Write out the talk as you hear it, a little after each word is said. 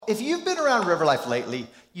if you've been around River Life lately,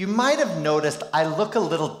 you might have noticed I look a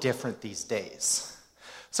little different these days.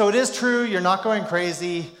 So it is true, you're not going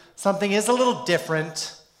crazy. Something is a little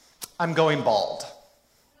different. I'm going bald.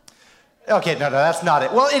 Okay, no, that's not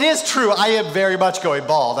it. Well, it is true, I am very much going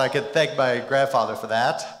bald. I could thank my grandfather for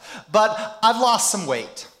that. But I've lost some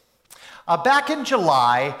weight. Back in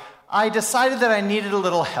July, I decided that I needed a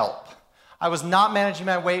little help. I was not managing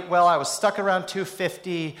my weight well. I was stuck around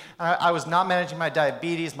 250. I was not managing my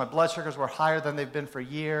diabetes. My blood sugars were higher than they've been for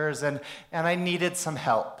years, and I needed some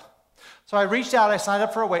help. So I reached out. I signed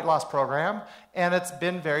up for a weight loss program, and it's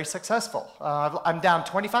been very successful. I'm down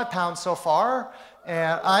 25 pounds so far,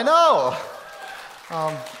 and I know.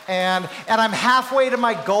 And I'm halfway to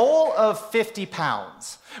my goal of 50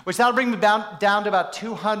 pounds, which that'll bring me down to about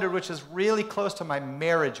 200, which is really close to my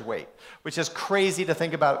marriage weight, which is crazy to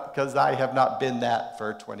think about because I have not been that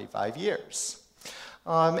for 25 years.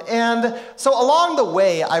 And so along the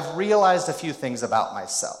way, I've realized a few things about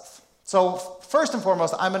myself. So first and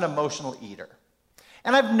foremost, I'm an emotional eater.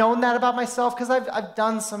 And I've known that about myself because I've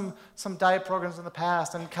done some diet programs in the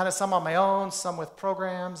past, and kind of some on my own, some with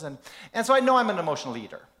programs, and so I know I'm an emotional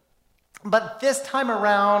eater. But this time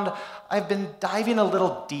around, I've been diving a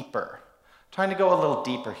little deeper, trying to go a little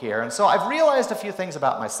deeper here. And so I've realized a few things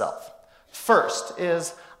about myself. First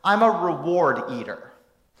is I'm a reward eater.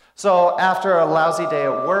 So after a lousy day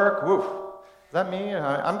at work, is that me?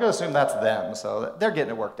 I'm going to assume that's them, so they're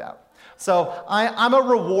getting it worked out. So I'm a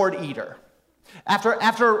reward eater. After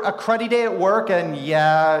a cruddy day at work, and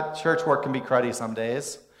yeah, church work can be cruddy some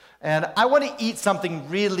days, and I want to eat something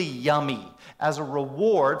really yummy as a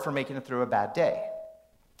reward for making it through a bad day.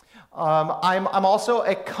 I'm also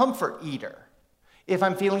a comfort eater. If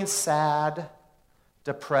I'm feeling sad,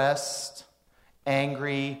 depressed,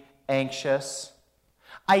 angry, anxious,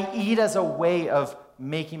 I eat as a way of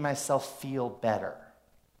making myself feel better.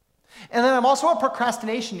 And then I'm also a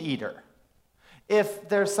procrastination eater. If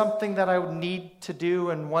there's something that I would need to do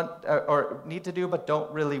and need to do but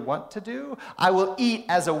don't really want to do, I will eat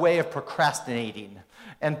as a way of procrastinating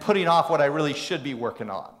and putting off what I really should be working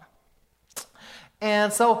on.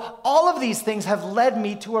 And so all of these things have led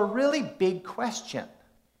me to a really big question.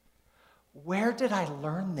 Where did I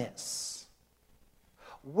learn this?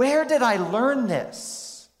 Where did I learn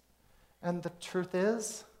this? And the truth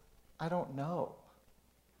is, I don't know.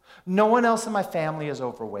 No one else in my family is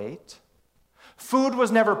overweight. Food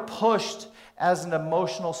was never pushed as an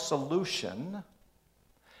emotional solution,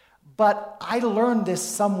 but I learned this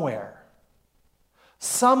somewhere.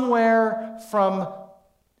 Somewhere from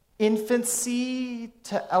infancy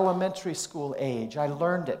to elementary school age. I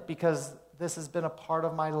learned it because this has been a part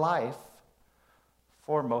of my life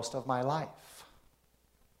for most of my life.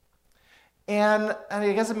 And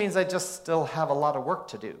I guess it means I just still have a lot of work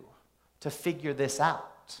to do to figure this out.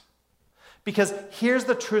 Because here's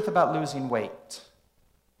the truth about losing weight.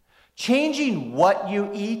 Changing what you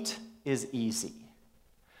eat is easy.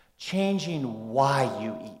 Changing why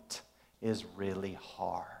you eat is really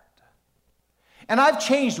hard. And I've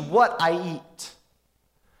changed what I eat,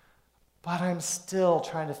 but I'm still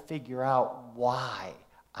trying to figure out why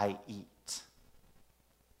I eat.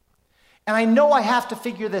 And I know I have to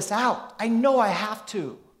figure this out. I know I have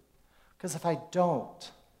to. Because if I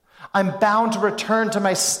don't, I'm bound to return to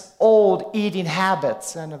my old eating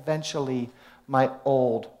habits and eventually my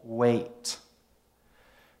old weight.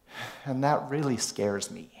 And that really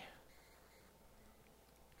scares me.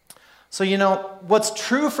 So, what's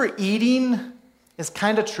true for eating is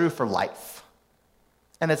kind of true for life.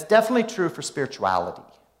 And it's definitely true for spirituality.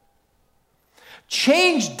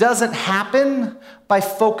 Change doesn't happen by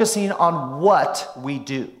focusing on what we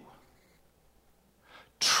do.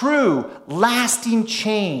 True, lasting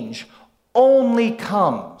change only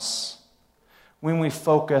comes when we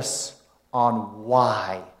focus on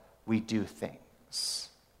why we do things.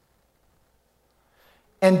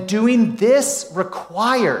 And doing this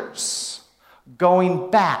requires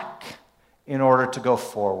going back in order to go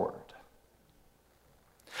forward.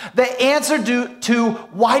 The answer to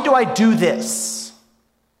why do I do this?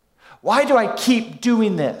 Why do I keep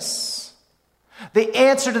doing this? The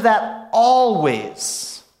answer to that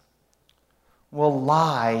always will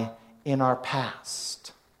lie in our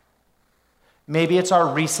past. Maybe it's our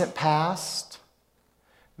recent past.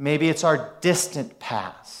 Maybe it's our distant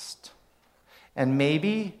past. And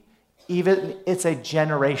maybe even it's a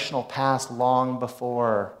generational past long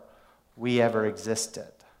before we ever existed.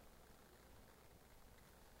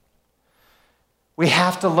 We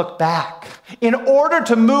have to look back. In order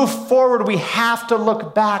to move forward, we have to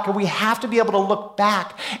look back, and we have to be able to look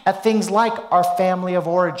back at things like our family of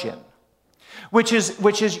origin. which is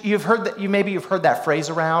you've heard that phrase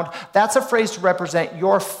around. That's a phrase to represent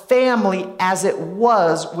your family as it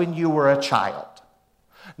was when you were a child.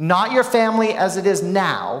 Not your family as it is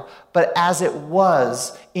now, but as it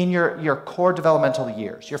was in your core developmental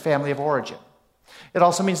years, your family of origin. It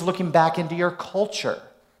also means looking back into your culture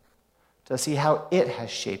to see how it has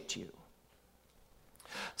shaped you.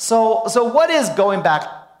 So what is going back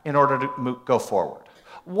in order to go forward?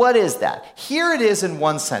 What is that? Here it is in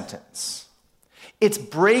one sentence. It's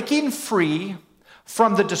breaking free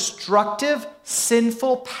from the destructive,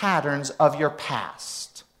 sinful patterns of your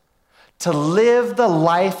past to live the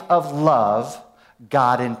life of love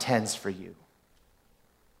God intends for you.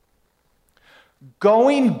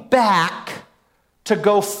 Going back to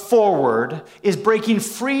go forward is breaking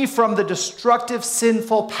free from the destructive,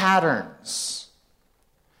 sinful patterns.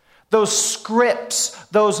 Those scripts,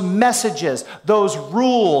 those messages, those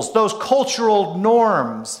rules, those cultural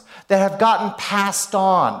norms that have gotten passed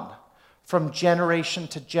on from generation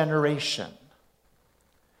to generation.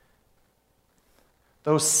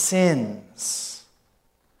 Those sins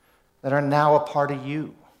that are now a part of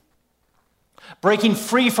you. Breaking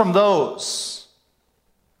free from those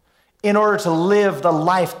in order to live the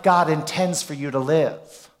life God intends for you to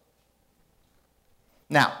live.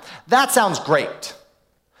 Now, that sounds great,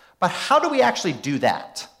 but how do we actually do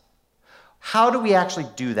that? How do we actually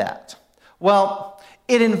do that? Well,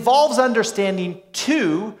 it involves understanding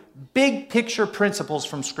two big picture principles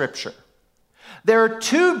from Scripture. There are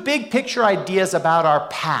two big picture ideas about our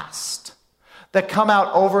past that come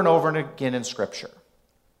out over and over and again in Scripture.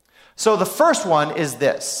 So the first one is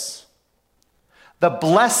this: the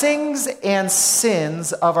blessings and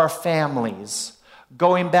sins of our families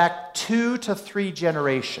going back 2 to 3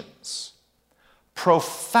 generations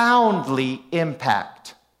profoundly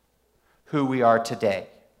impact who we are today.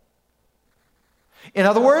 In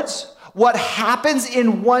other words, what happens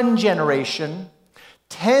in one generation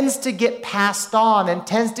tends to get passed on and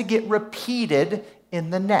tends to get repeated in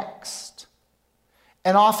the next.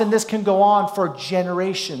 And often this can go on for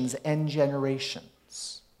generations and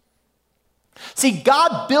generations. See,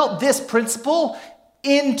 God built this principle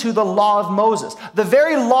into the law of Moses, the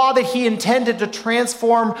very law that he intended to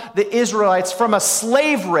transform the Israelites from a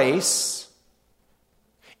slave race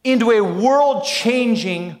into a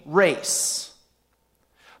world-changing race.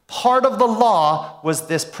 Part of the law was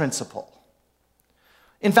this principle.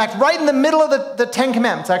 In fact, right in the middle of the Ten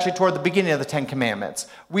Commandments, actually toward the beginning of the Ten Commandments,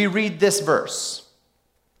 we read this verse.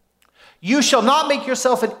 You shall not make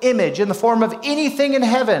yourself an image in the form of anything in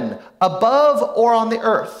heaven, above or on the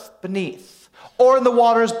earth, beneath, or in the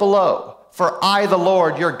waters below. For I, the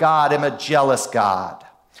Lord, your God, am a jealous God,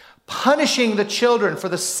 punishing the children for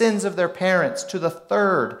the sins of their parents to the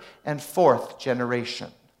 3rd and 4th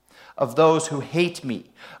generation of those who hate me,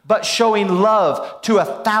 but showing love to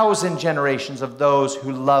 1,000 generations of those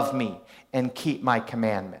who love me and keep my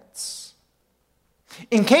commandments.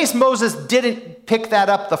 In case Moses didn't pick that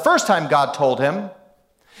up the first time God told him,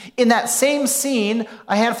 in that same scene,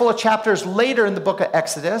 a handful of chapters later in the book of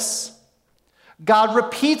Exodus, God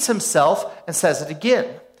repeats himself and says it again.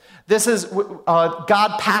 This is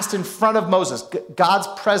God passed in front of Moses. God's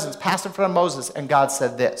presence passed in front of Moses, and God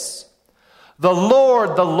said this: the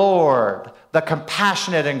Lord, the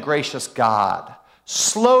compassionate and gracious God,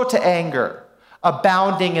 slow to anger,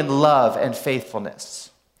 abounding in love and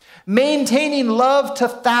faithfulness, maintaining love to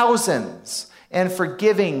thousands, and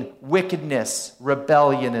forgiving wickedness,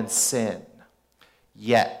 rebellion, and sin.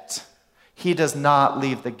 Yet he does not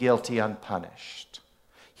leave the guilty unpunished.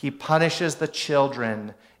 He punishes the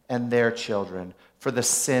children and their children for the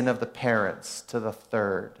sin of the parents to the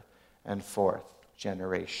 3rd and 4th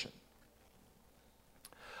generation.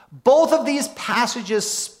 Both of these passages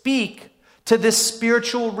speak to this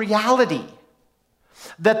spiritual reality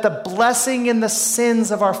that the blessing and the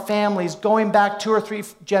sins of our families going back 2 or 3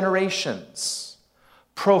 generations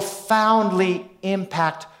profoundly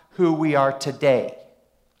impact who we are today.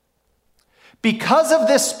 Because of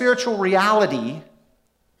this spiritual reality,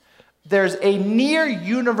 there's a near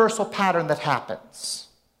universal pattern that happens.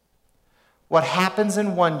 What happens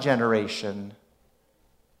in one generation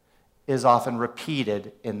is often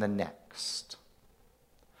repeated in the next.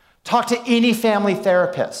 Talk to any family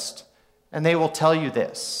therapist, and they will tell you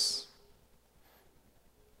this,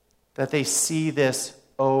 that they see this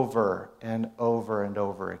over and over and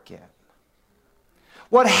over again.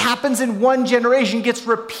 What happens in one generation gets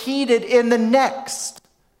repeated in the next.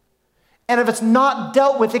 And if it's not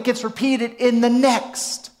dealt with, it gets repeated in the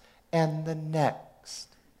next, and the next,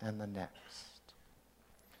 and the next.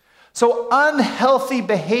 So unhealthy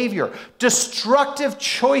behavior, destructive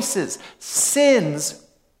choices, sins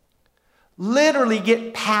literally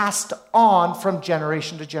get passed on from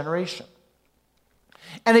generation to generation.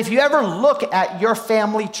 And if you ever look at your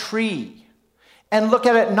family tree and look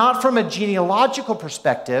at it not from a genealogical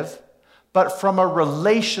perspective, but from a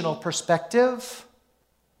relational perspective,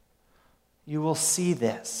 you will see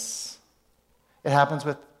this. It happens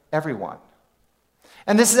with everyone.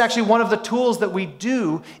 And this is actually one of the tools that we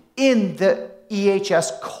do in the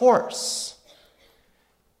EHS course,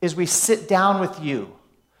 is we sit down with you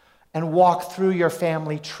and walk through your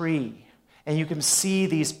family tree. And you can see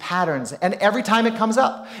these patterns. And every time it comes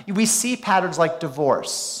up, we see patterns like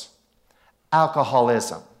divorce,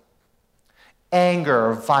 alcoholism, anger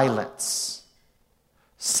or violence,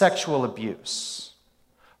 sexual abuse,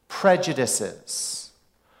 prejudices,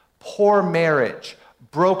 poor marriage,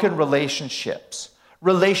 broken relationships,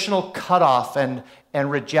 relational cutoff and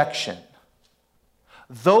rejection.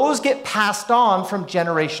 Those get passed on from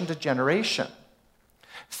generation to generation.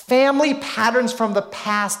 Family patterns from the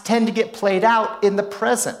past tend to get played out in the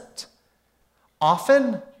present,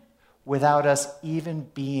 often without us even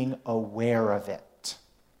being aware of it.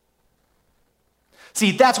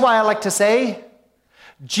 See, that's why I like to say,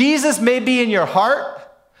 Jesus may be in your heart,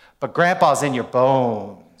 but Grandpa's in your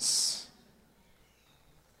bones.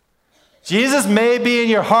 Jesus may be in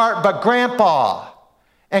your heart, but Grandpa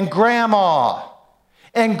and Grandma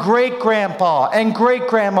and great-grandpa and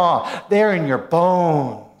great-grandma, they're in your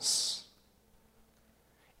bones.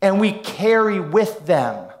 And we carry with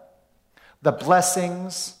them the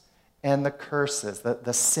blessings and the curses,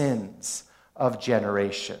 the sins of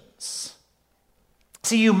generations.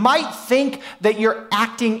 See, you might think that you're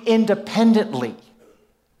acting independently,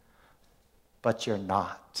 but you're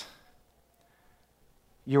not.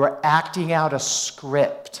 You are acting out a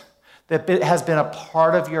script that has been a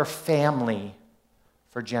part of your family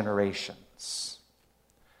for generations.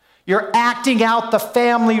 You're acting out the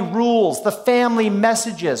family rules, the family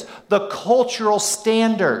messages, the cultural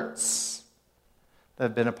standards that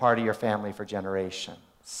have been a part of your family for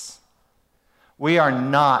generations. We are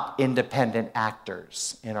not independent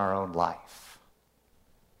actors in our own life.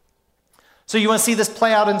 So you want to see this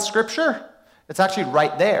play out in Scripture? It's actually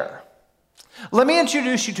right there. Let me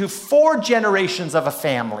introduce you to 4 generations of a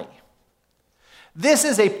family. This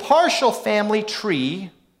is a partial family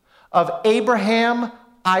tree of Abraham,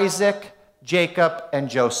 Isaac, Jacob, and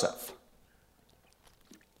Joseph.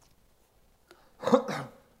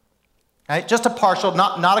 Right? Just a partial,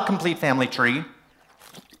 not a complete family tree.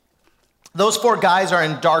 Those 4 guys are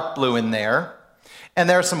in dark blue in there, and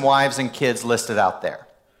there are some wives and kids listed out there.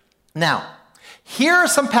 Now, here are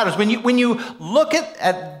some patterns. When you look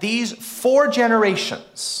at these 4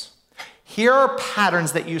 generations, here are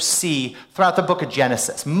patterns that you see throughout the book of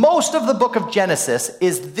Genesis. Most of the book of Genesis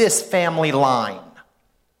is this family line.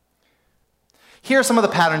 Here are some of the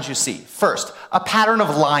patterns you see. First, a pattern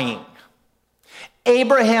of lying.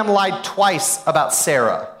 Abraham lied twice about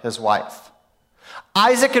Sarah, his wife.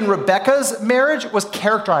 Isaac and Rebekah's marriage was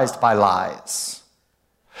characterized by lies.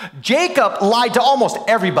 Jacob lied to almost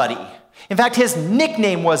everybody. In fact, his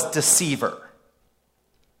nickname was Deceiver.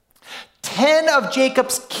 10 of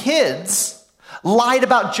Jacob's kids lied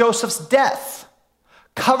about Joseph's death,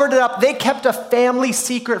 covered it up. They kept a family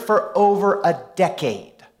secret for over a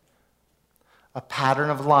decade. A pattern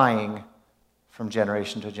of lying from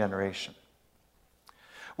generation to generation.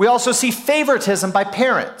 We also see favoritism by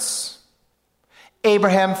parents.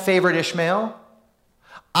 Abraham favored Ishmael.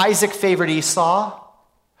 Isaac favored Esau.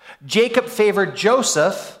 Jacob favored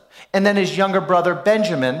Joseph, and then his younger brother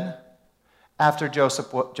Benjamin after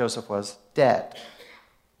Joseph was dead.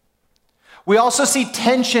 We also see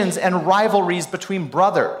tensions and rivalries between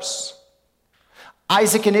brothers.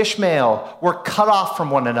 Isaac and Ishmael were cut off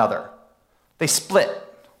from one another. They split.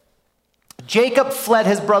 Jacob fled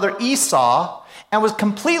his brother Esau and was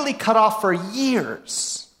completely cut off for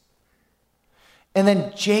years. And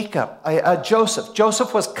then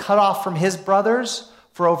Joseph was cut off from his brothers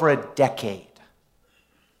for over a decade.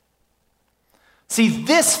 See,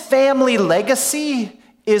 this family legacy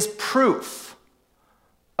is proof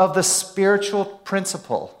of the spiritual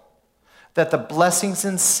principle that the blessings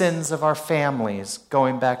and sins of our families,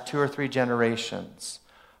 going back 2 or 3 generations,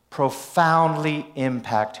 profoundly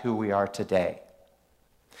impact who we are today.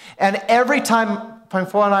 And every time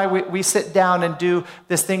Paul and I, we sit down and do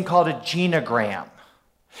this thing called a genogram.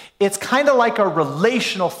 It's kind of like a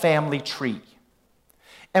relational family tree.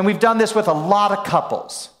 And we've done this with a lot of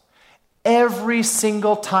couples. Every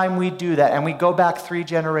single time we do that, and we go back 3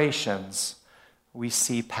 generations, we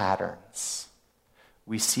see patterns.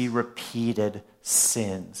 We see repeated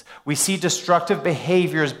sins. We see destructive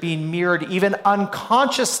behaviors being mirrored even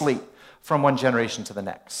unconsciously from one generation to the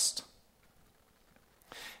next.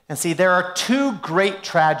 And see, there are two great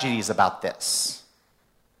tragedies about this.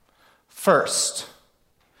 First,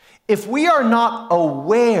 if we are not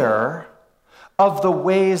aware of the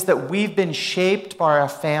ways that we've been shaped by our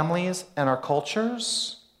families and our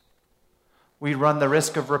cultures, we run the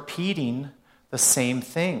risk of repeating the same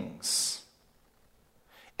things.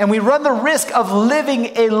 And we run the risk of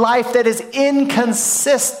living a life that is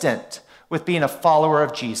inconsistent with being a follower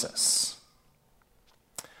of Jesus.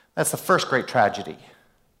 That's the first great tragedy.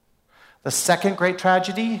 The second great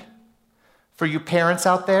tragedy for you parents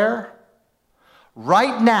out there,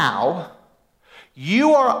 right now,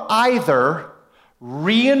 you are either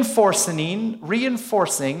reinforcing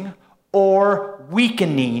or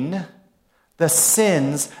weakening the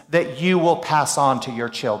sins that you will pass on to your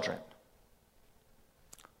children.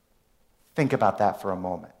 Think about that for a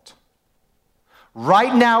moment.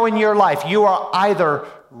 Right now in your life, you are either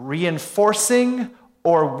reinforcing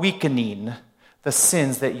or weakening the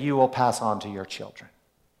sins that you will pass on to your children.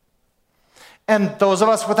 And those of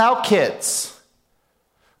us without kids,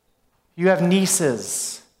 you have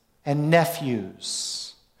nieces and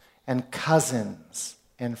nephews and cousins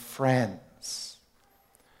and friends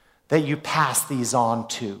that you pass these on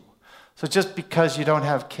to. So just because you don't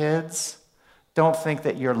have kids, don't think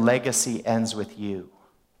that your legacy ends with you.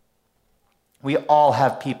 We all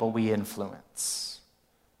have people we influence.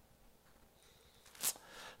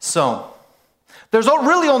 So, there's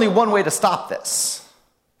really only one way to stop this.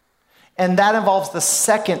 And that involves the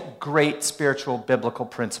second great spiritual biblical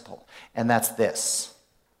principle. And that's this.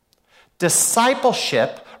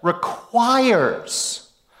 Discipleship requires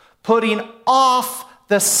putting off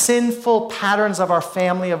the sinful patterns of our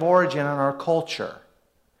family of origin and our culture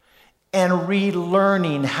and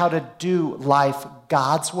relearning how to do life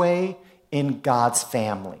God's way in God's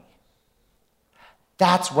family.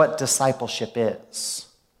 That's what discipleship is.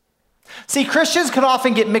 See, Christians can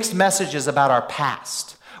often get mixed messages about our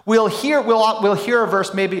past. We'll hear a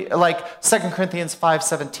verse maybe like 2 Corinthians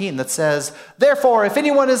 5:17 that says, "Therefore, if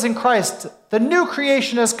anyone is in Christ, the new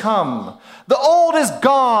creation has come. The old is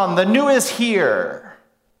gone, the new is here."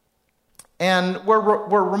 And we're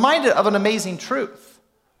reminded of an amazing truth,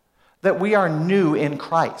 that we are new in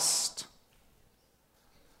Christ,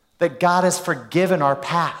 that God has forgiven our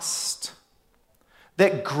past,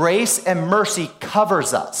 that grace and mercy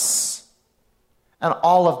covers us. And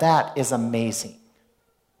all of that is amazing.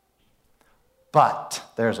 But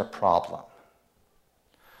there's a problem.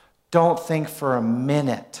 Don't think for a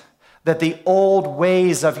minute that the old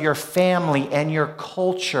ways of your family and your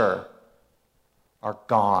culture are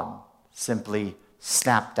gone, simply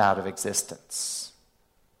snapped out of existence.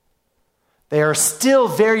 They are still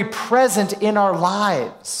very present in our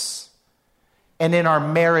lives and in our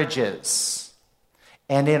marriages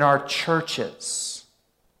and in our churches.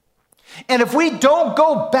 And if we don't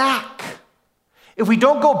go back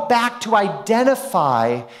to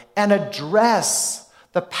identify and address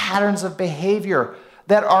the patterns of behavior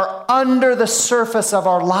that are under the surface of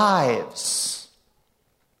our lives,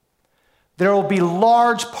 there will be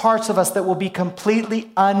large parts of us that will be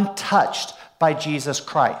completely untouched by Jesus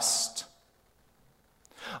Christ.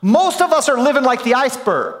 Most of us are living like the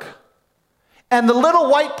iceberg, and the little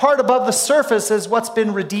white part above the surface is what's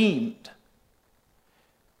been redeemed.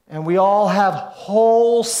 And we all have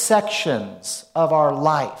whole sections of our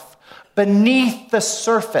life beneath the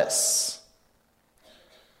surface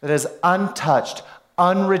that is untouched,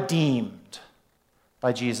 unredeemed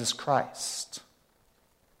by Jesus Christ.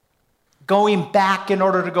 Going back in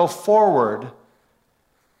order to go forward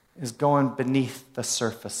is going beneath the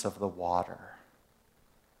surface of the water.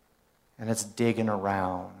 And it's digging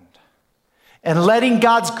around. And letting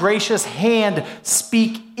God's gracious hand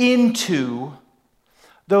speak into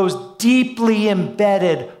those deeply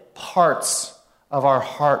embedded parts of our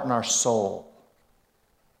heart and our soul.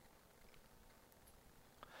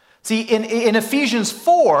 See, in Ephesians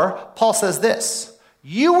 4, Paul says this: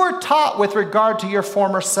 "You were taught with regard to your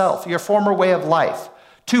former self, your former way of life,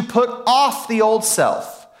 to put off the old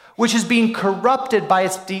self, which is being corrupted by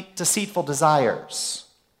its deceitful desires,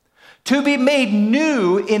 to be made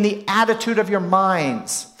new in the attitude of your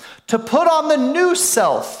minds, to put on the new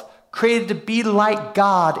self, created to be like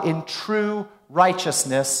God in true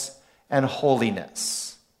righteousness and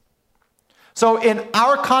holiness." So in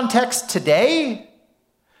our context today,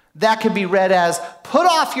 that could be read as, put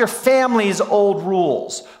off your family's old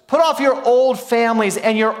rules. Put off your old families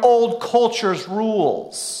and your old culture's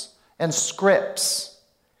rules and scripts.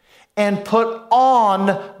 And put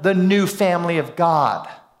on the new family of God.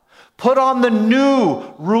 Put on the new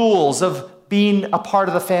rules of being a part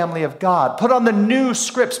of the family of God. Put on the new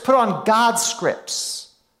scripts. Put on God's scripts.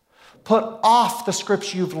 Put off the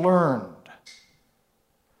scripts you've learned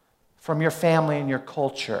from your family and your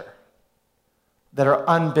culture that are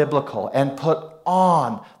unbiblical, and put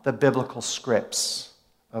on the biblical scripts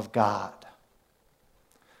of God.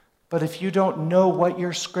 But if you don't know what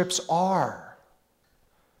your scripts are,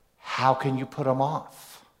 how can you put them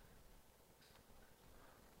off?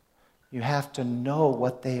 You have to know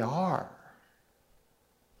what they are.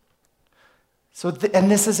 And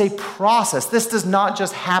this is a process. This does not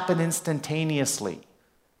just happen instantaneously.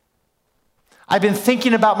 I've been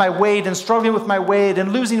thinking about my weight and struggling with my weight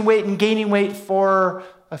and losing weight and gaining weight for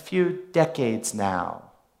a few decades now.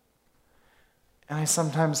 And I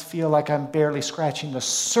sometimes feel like I'm barely scratching the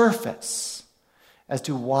surface as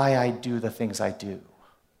to why I do the things I do.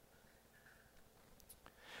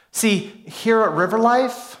 See, here at River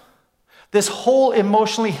Life, this whole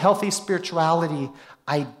emotionally healthy spirituality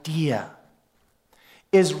idea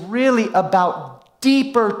is really about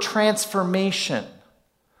deeper transformation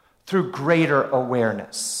through greater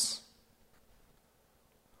awareness.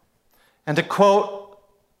 And to quote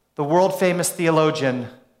the world-famous theologian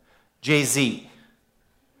Jay-Z,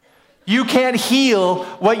 you can't heal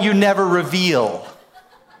what you never reveal.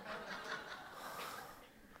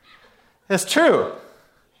 It's true.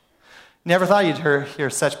 Never thought you'd hear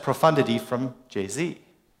such profundity from Jay-Z.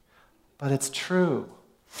 But it's true.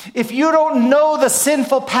 If you don't know the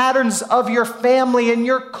sinful patterns of your family and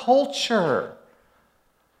your culture,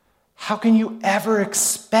 how can you ever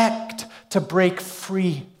expect to break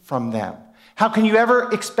free from them? How can you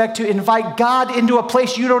ever expect to invite God into a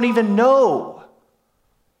place you don't even know?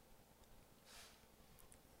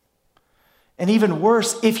 And even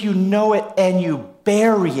worse, if you know it and you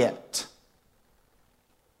bury it,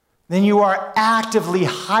 then you are actively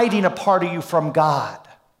hiding a part of you from God.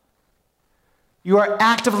 You are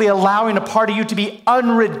actively allowing a part of you to be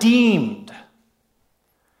unredeemed.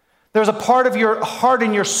 There's a part of your heart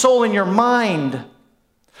and your soul and your mind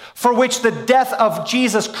for which the death of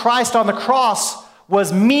Jesus Christ on the cross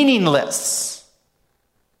was meaningless.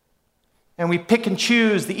 And we pick and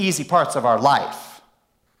choose the easy parts of our life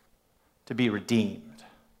to be redeemed.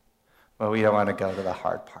 But we don't want to go to the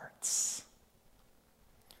hard parts.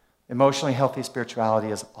 Emotionally healthy spirituality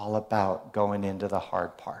is all about going into the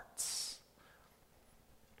hard parts.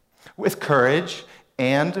 With courage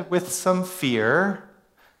and with some fear,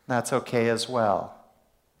 that's okay as well.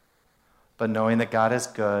 But knowing that God is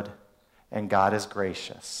good and God is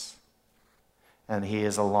gracious, and He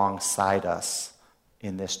is alongside us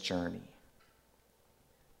in this journey.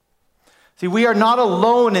 See, we are not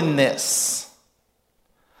alone in this.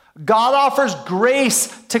 God offers grace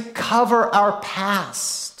to cover our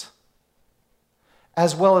past,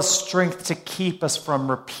 as well as strength to keep us from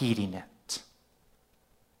repeating it.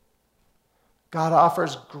 God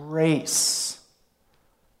offers grace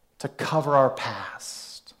to cover our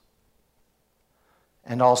past,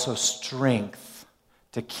 and also strength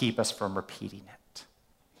to keep us from repeating it.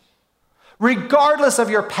 Regardless of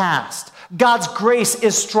your past, God's grace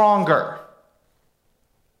is stronger.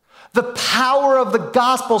 The power of the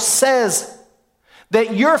gospel says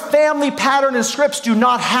that your family pattern and scripts do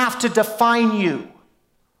not have to define you.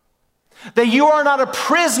 That you are not a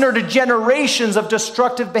prisoner to generations of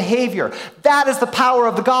destructive behavior. That is the power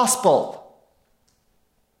of the gospel.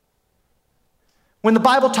 When the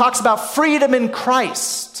Bible talks about freedom in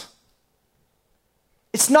Christ,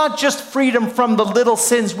 it's not just freedom from the little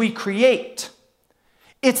sins we create.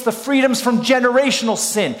 It's the freedoms from generational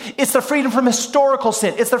sin. It's the freedom from historical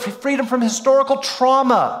sin. It's the freedom from historical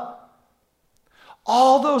trauma.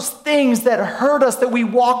 All those things that hurt us that we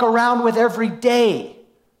walk around with every day.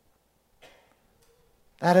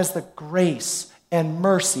 That is the grace and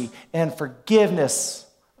mercy and forgiveness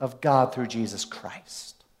of God through Jesus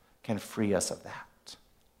Christ can free us of that.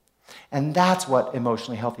 And that's what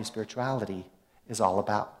emotionally healthy spirituality is all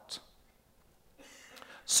about.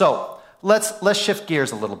 So, let's shift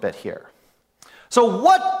gears a little bit here. So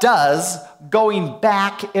what does going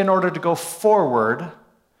back in order to go forward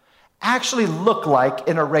actually look like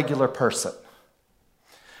in a regular person?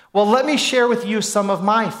 Well, let me share with you some of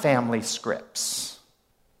my family scripts.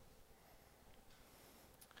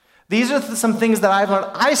 These are some things that I've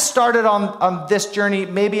learned. I started on this journey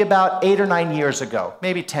maybe about 8 or 9 years ago,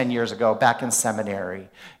 maybe 10 years ago, back in seminary,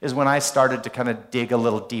 is when I started to kind of dig a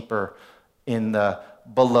little deeper in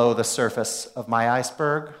below the surface of my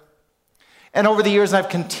iceberg. And over the years, I've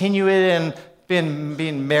continued and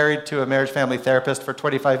being married to a marriage family therapist for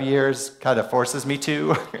 25 years kind of forces me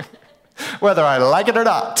to, whether I like it or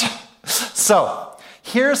not. So,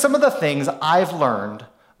 here are some of the things I've learned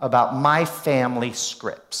about my family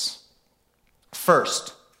scripts.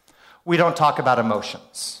 First, we don't talk about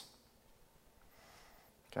emotions.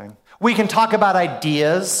 Okay? We can talk about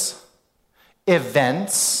ideas,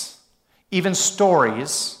 events, even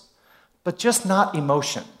stories, but just not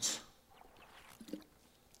emotions.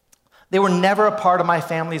 They were never a part of my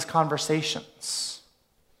family's conversations.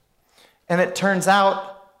 And it turns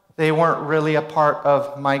out they weren't really a part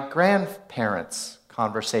of my grandparents'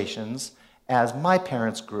 conversations as my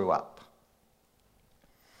parents grew up.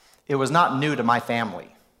 It was not new to my family.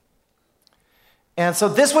 And so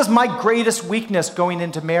this was my greatest weakness going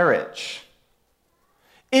into marriage.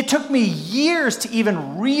 It took me years to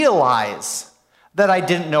even realize that I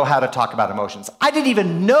didn't know how to talk about emotions. I didn't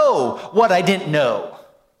even know what I didn't know.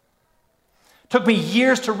 It took me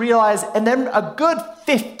years to realize, and then a good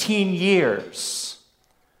 15 years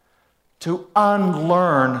to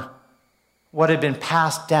unlearn what had been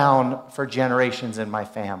passed down for generations in my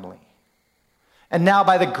family. And now,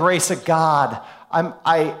 by the grace of God, I'm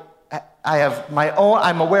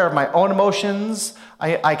aware of my own emotions.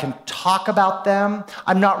 I can talk about them.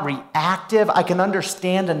 I'm not reactive. I can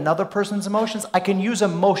understand another person's emotions. I can use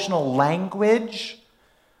emotional language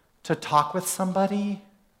to talk with somebody.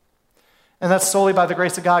 And that's solely by the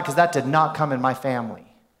grace of God, because that did not come in my family.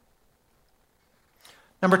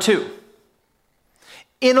 Number 2,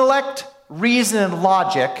 intellect, reason, and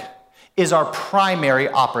logic is our primary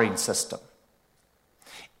operating system.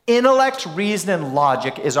 Intellect, reason, and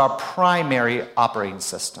logic is our primary operating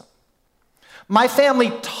system. My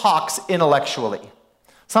family talks intellectually.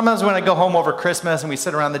 Sometimes when I go home over Christmas and we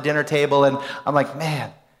sit around the dinner table and I'm like,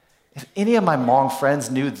 man, if any of my Hmong friends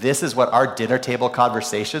knew this is what our dinner table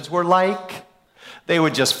conversations were like, they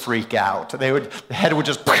would just freak out. The head would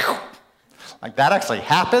just, like, that actually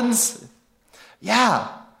happens? Yeah,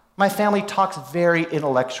 my family talks very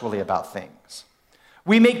intellectually about things.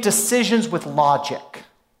 We make decisions with logic.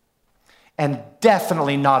 And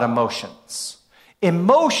definitely not emotions.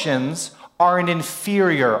 Emotions are an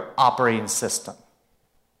inferior operating system.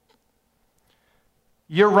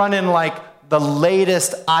 You're running like the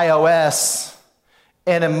latest iOS,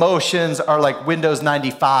 and emotions are like Windows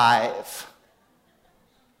 95.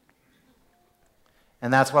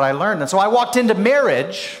 And that's what I learned. And so I walked into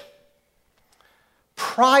marriage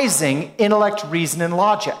prizing intellect, reason, and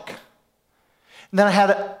logic. And then I had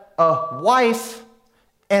a wife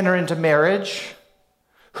enter into marriage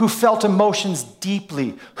who felt emotions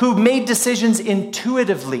deeply, who made decisions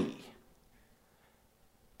intuitively.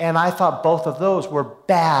 And I thought both of those were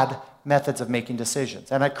bad methods of making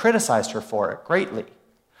decisions. And I criticized her for it greatly.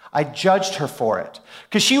 I judged her for it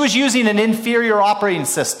because she was using an inferior operating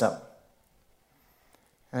system.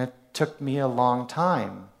 And it took me a long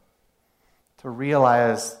time to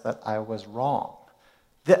realize that I was wrong.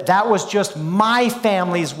 That was just my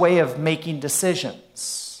family's way of making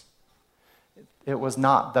decisions. It was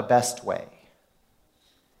not the best way.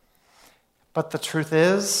 But the truth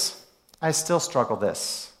is, I still struggle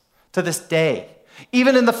to this day.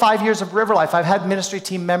 Even in the 5 years of River Life, I've had ministry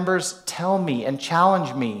team members tell me and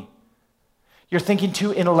challenge me, you're thinking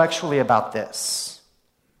too intellectually about this.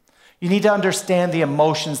 You need to understand the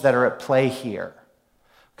emotions that are at play here.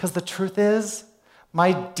 Because the truth is,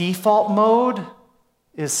 my default mode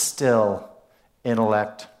is still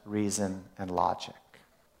intellect, reason, and logic.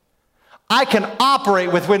 I can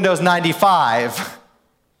operate with Windows 95,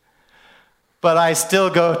 but I still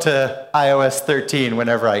go to iOS 13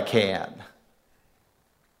 whenever I can.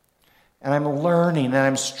 And I'm learning and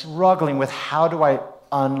I'm struggling with how do I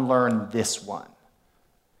unlearn this one.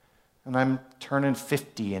 And I'm turning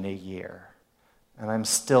 50 in a year, and I'm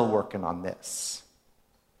still working on this.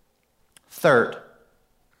 Third,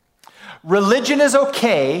 religion is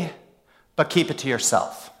okay, but keep it to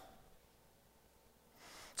yourself.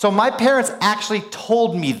 So my parents actually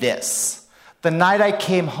told me this the night I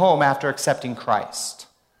came home after accepting Christ.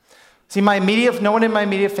 See, no one in my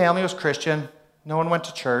immediate family was Christian. No one went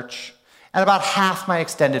to church. And about half my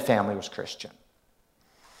extended family was Christian.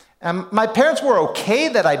 And my parents were okay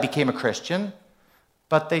that I became a Christian,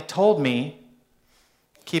 but they told me,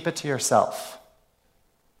 keep it to yourself.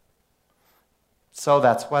 So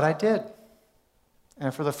that's what I did.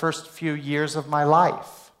 And for the first few years of my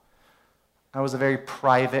life, I was a very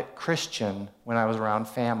private Christian when I was around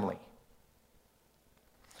family.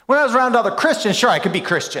 When I was around other Christians, sure, I could be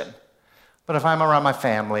Christian. But if I'm around my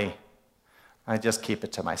family, I just keep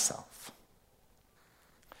it to myself.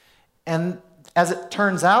 And as it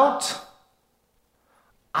turns out,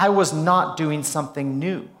 I was not doing something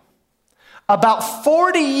new. About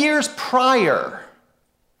 40 years prior,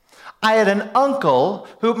 I had an uncle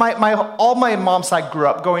who all my mom's side grew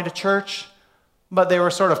up going to church, but they were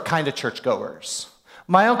sort of kind of churchgoers.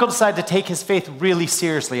 My uncle decided to take his faith really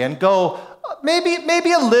seriously and go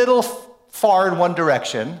maybe a little far in one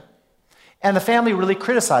direction, and the family really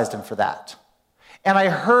criticized him for that. And I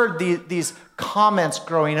heard these comments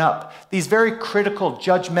growing up, these very critical,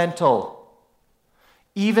 judgmental,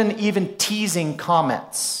 even teasing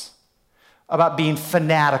comments about being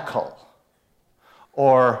fanatical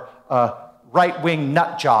or a right-wing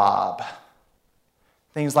nut job,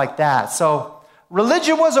 things like that. So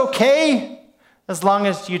religion was okay as long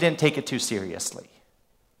as you didn't take it too seriously.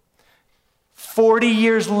 40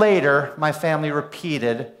 years later, my family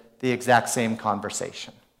repeated the exact same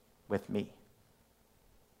conversation with me.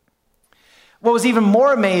 What was even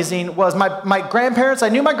more amazing was my grandparents, I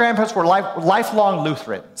knew my grandparents were lifelong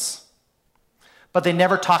Lutherans, but they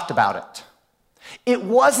never talked about it. It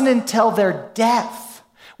wasn't until their death,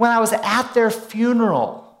 when I was at their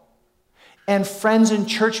funeral, and friends and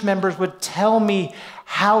church members would tell me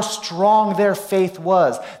how strong their faith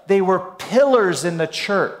was. They were pillars in the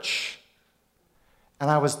church,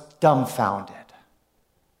 and I was dumbfounded.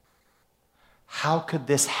 How could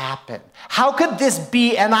this happen? How could this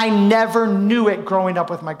be? And I never knew it growing up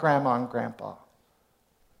with my grandma and grandpa.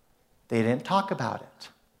 They didn't talk about it.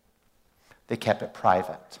 They kept it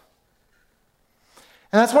private.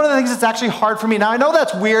 And that's one of the things that's actually hard for me. Now, I know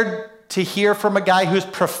that's weird to hear from a guy whose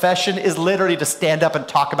profession is literally to stand up and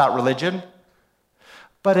talk about religion,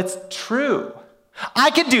 but it's true. I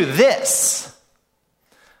could do this,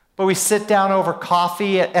 but we sit down over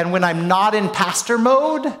coffee, and when I'm not in pastor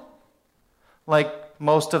mode, like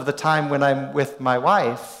most of the time when I'm with my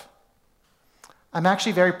wife, I'm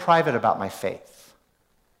actually very private about my faith.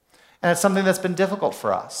 And it's something that's been difficult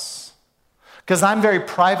for us, because I'm very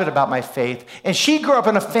private about my faith. And she grew up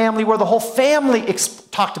in a family where the whole family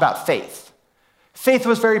talked about faith. Faith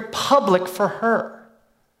was very public for her.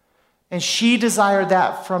 And she desired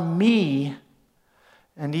that from me.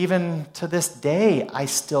 And even to this day, I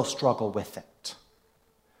still struggle with it.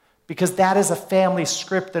 Because that is a family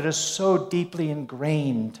script that is so deeply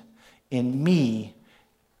ingrained in me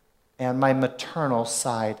and my maternal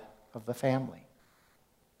side of the family.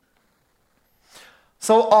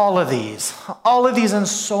 So all of these and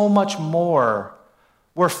so much more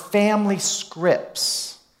were family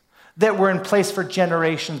scripts that were in place for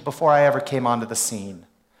generations before I ever came onto the scene.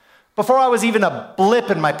 Before I was even a blip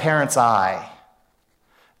in my parents' eye,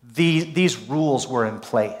 these rules were in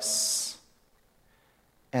place.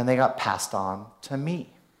 And they got passed on to me.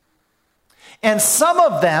 And some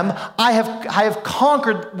of them I have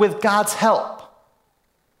conquered with God's help.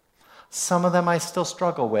 Some of them I still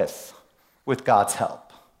struggle with God's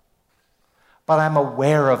help. But I'm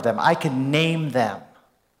aware of them. I can name them.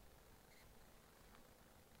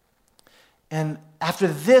 And after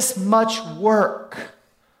this much work,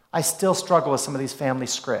 I still struggle with some of these family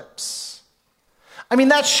scripts. I mean,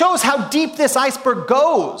 that shows how deep this iceberg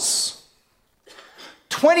goes.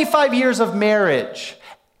 25 years of marriage,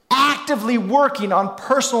 actively working on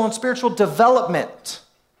personal and spiritual development.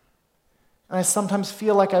 And I sometimes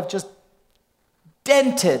feel like I've just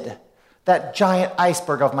dented that giant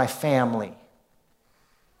iceberg of my family.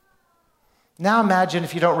 Now imagine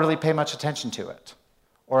if you don't really pay much attention to it,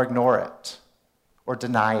 or ignore it, or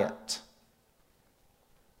deny it.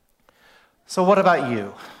 So what about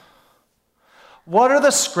you? What are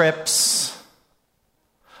the scripts?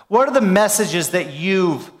 What are the messages that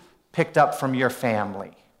you've picked up from your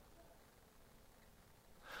family?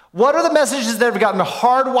 What are the messages that have gotten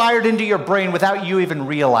hardwired into your brain without you even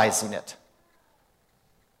realizing it?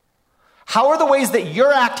 How are the ways that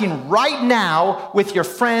you're acting right now with your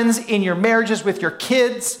friends, in your marriages, with your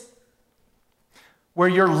kids, where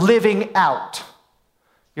you're living out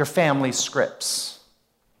your family's scripts?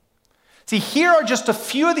 See, here are just a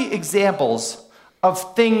few of the examples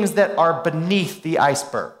of things that are beneath the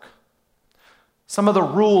iceberg. Some of the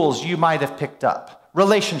rules you might have picked up.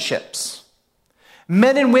 Relationships.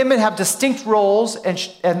 Men and women have distinct roles and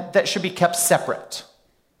that should be kept separate.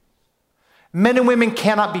 Men and women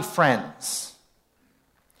cannot be friends.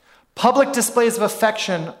 Public displays of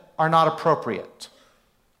affection are not appropriate.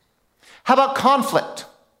 How about conflict?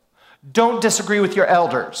 Don't disagree with your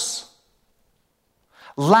elders.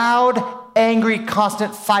 Loud, angry,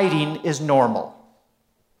 constant fighting is normal.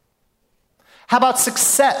 How about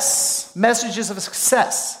success? Messages of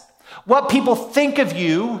success. What people think of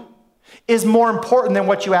you is more important than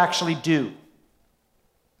what you actually do.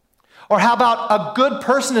 Or how about a good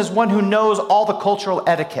person is one who knows all the cultural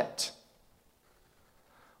etiquette?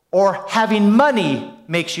 Or having money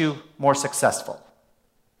makes you more successful.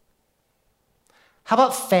 How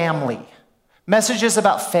about family? Messages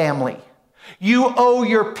about family. You owe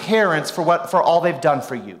your parents for all they've done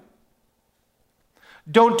for you.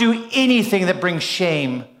 Don't do anything that brings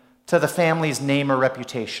shame to the family's name or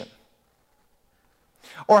reputation.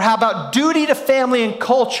 Or how about duty to family and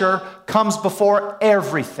culture comes before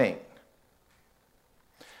everything?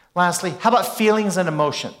 Lastly, how about feelings and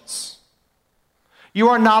emotions? You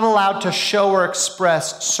are not allowed to show or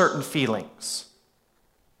express certain feelings.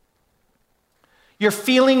 Your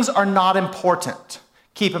feelings are not important.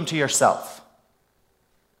 Keep them to yourself.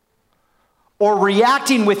 Or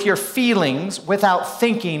reacting with your feelings without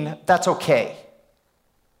thinking, that's okay.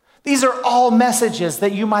 These are all messages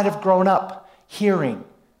that you might have grown up hearing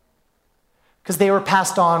because they were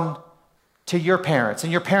passed on to your parents,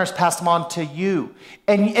 and your parents passed them on to you.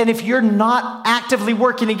 And if you're not actively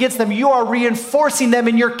working against them, you are reinforcing them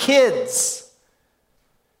in your kids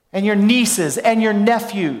and your nieces and your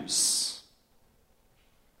nephews.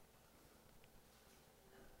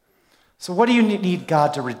 So what do you need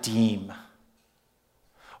God to redeem?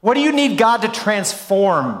 What do you need God to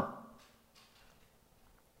transform?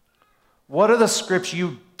 What are the scripts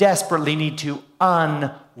you desperately need to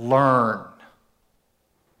unlearn?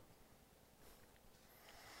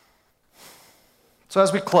 So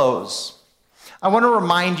as we close, I want to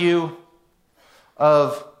remind you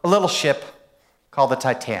of a little ship called the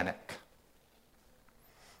Titanic.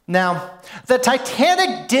 Now, the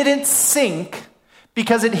Titanic didn't sink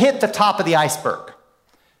because it hit the top of the iceberg.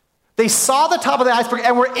 They saw the top of the iceberg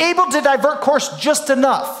and were able to divert course just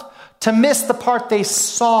enough to miss the part they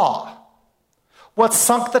saw. What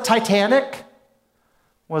sunk the Titanic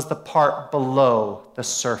was the part below the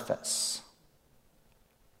surface.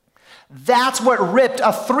 That's what ripped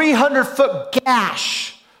a 300-foot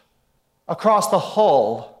gash across the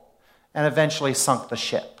hull and eventually sunk the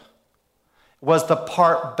ship. It was the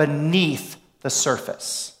part beneath the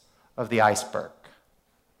surface of the iceberg.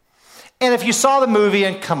 And if you saw the movie,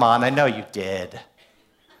 and come on, I know you did.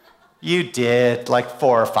 You did like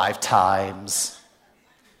 4 or 5 times.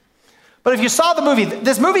 But if you saw the movie,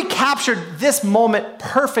 this movie captured this moment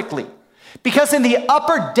perfectly. Because in the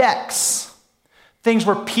upper decks, things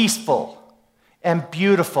were peaceful and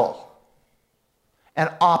beautiful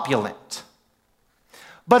and opulent.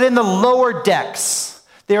 But in the lower decks,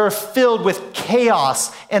 they were filled with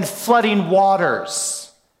chaos and flooding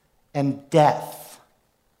waters and death.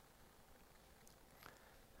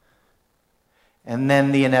 And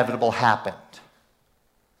then the inevitable happened.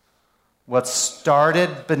 What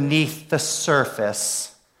started beneath the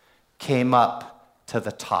surface came up to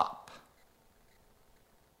the top.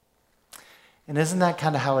 And isn't that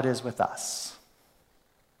kind of how it is with us?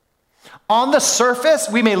 On the surface,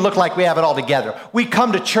 we may look like we have it all together. We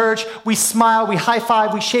come to church, we smile, we high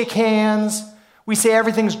five, we shake hands, we say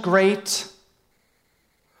everything's great.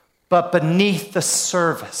 But beneath the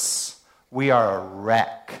surface, we are a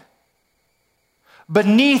wreck.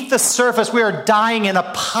 Beneath the surface, we are dying in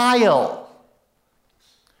a pile.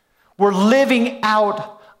 We're living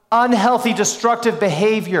out unhealthy, destructive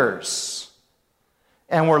behaviors.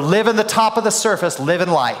 And we're living the top of the surface, living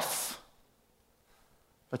life.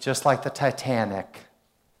 But just like the Titanic,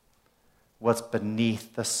 what's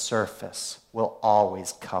beneath the surface will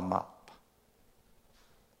always come up.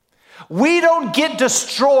 We don't get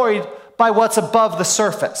destroyed by what's above the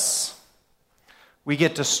surface. We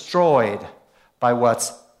get destroyed by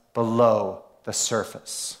what's below the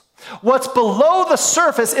surface. What's below the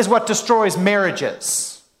surface is what destroys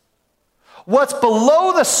marriages. What's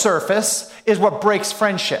below the surface is what breaks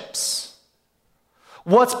friendships.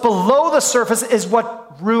 What's below the surface is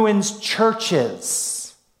what ruins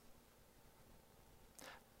churches.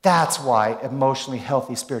 That's why emotionally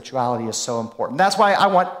healthy spirituality is so important. That's why I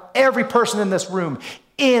want every person in this room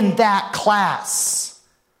in that class.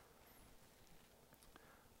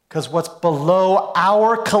 Because what's below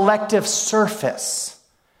our collective surface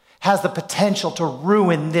has the potential to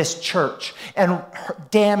ruin this church and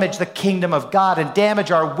damage the kingdom of God and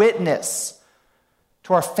damage our witness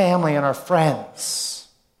to our family and our friends.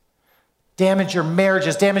 Damage your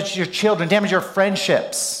marriages, damage your children, damage your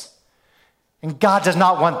friendships. And God does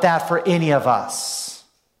not want that for any of us.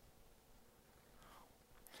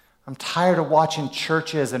 I'm tired of watching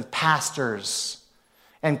churches and pastors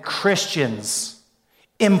and Christians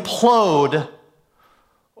implode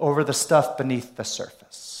over the stuff beneath the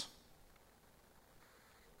surface.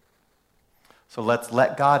 So let's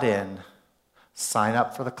let God in, sign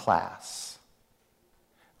up for the class.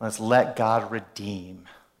 Let's let God redeem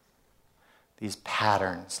these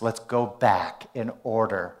patterns. Let's go back in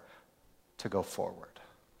order to go forward.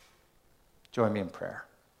 Join me in prayer.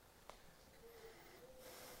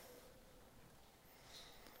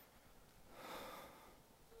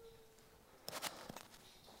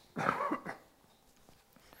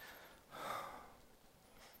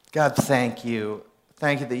 God, thank you.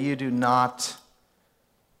 Thank you that you do not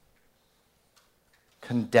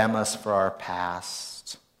condemn us for our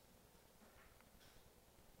past.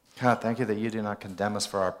 God, thank you that you do not condemn us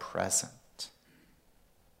for our present.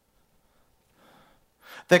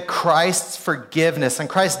 That Christ's forgiveness and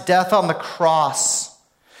Christ's death on the cross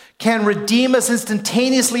can redeem us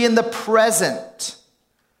instantaneously in the present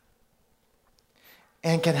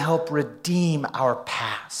and can help redeem our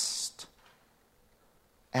past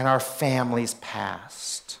and our family's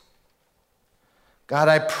past. God,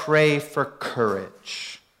 I pray for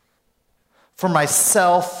courage for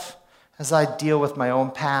myself as I deal with my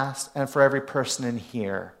own past and for every person in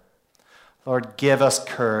here. Lord, give us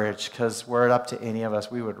courage, because were it up to any of us,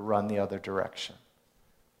 we would run the other direction.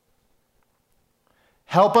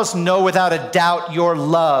 Help us know without a doubt your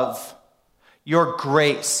love, your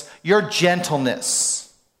grace, your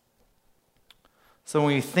gentleness. So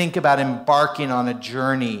when we think about embarking on a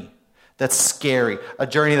journey that's scary, a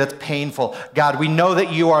journey that's painful, God, we know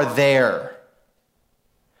that you are there.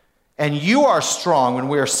 And you are strong when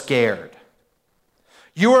we are scared.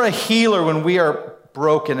 You are a healer when we are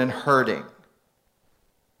broken and hurting.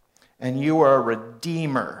 And you are a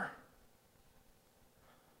redeemer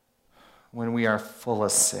when we are full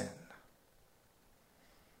of sin.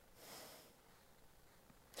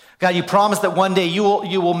 God, you promise that one day you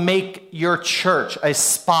will make your church a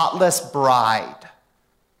spotless bride.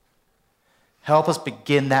 Help us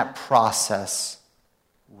begin that process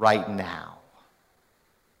right now.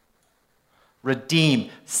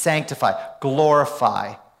 Redeem, sanctify,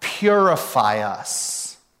 glorify, purify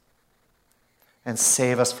us, and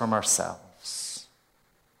save us from ourselves.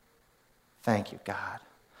 Thank you, God.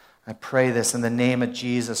 I pray this in the name of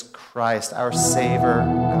Jesus Christ, our Savior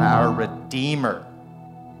and our Redeemer.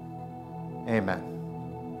 Amen.